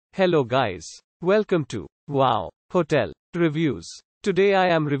Hello guys. Welcome to Wow Hotel Reviews. Today I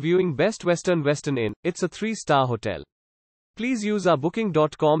am reviewing Best Western Weston Inn. It's a 3-star hotel. Please use our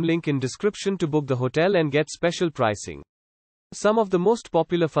booking.com link in description to book the hotel and get special pricing. Some of the most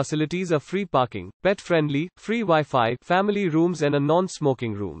popular facilities are free parking, pet-friendly, free Wi-Fi, family rooms and a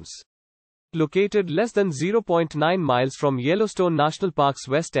non-smoking rooms. Located less than 0.9 miles from Yellowstone National Park's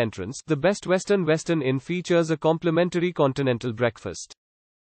west entrance, the Best Western Weston Inn features a complimentary continental breakfast.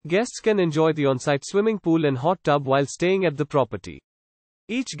 Guests can enjoy the on-site swimming pool and hot tub while staying at the property.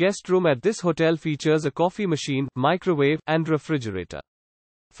 Each guest room at this hotel features a coffee machine, microwave, and refrigerator.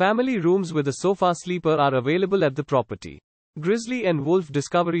 Family rooms with a sofa sleeper are available at the property. Grizzly Wolf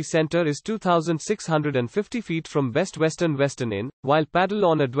Discovery Center is 2,650 feet from Best Western Weston Inn, while Paddle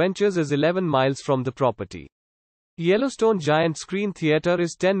on Adventures is 11 miles from the property. Yellowstone Giant Screen Theater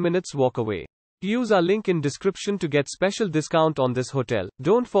is 10 minutes walk away. Use our link in description to get special discount on this hotel.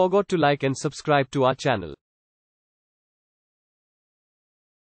 Don't forget to like and subscribe to our channel.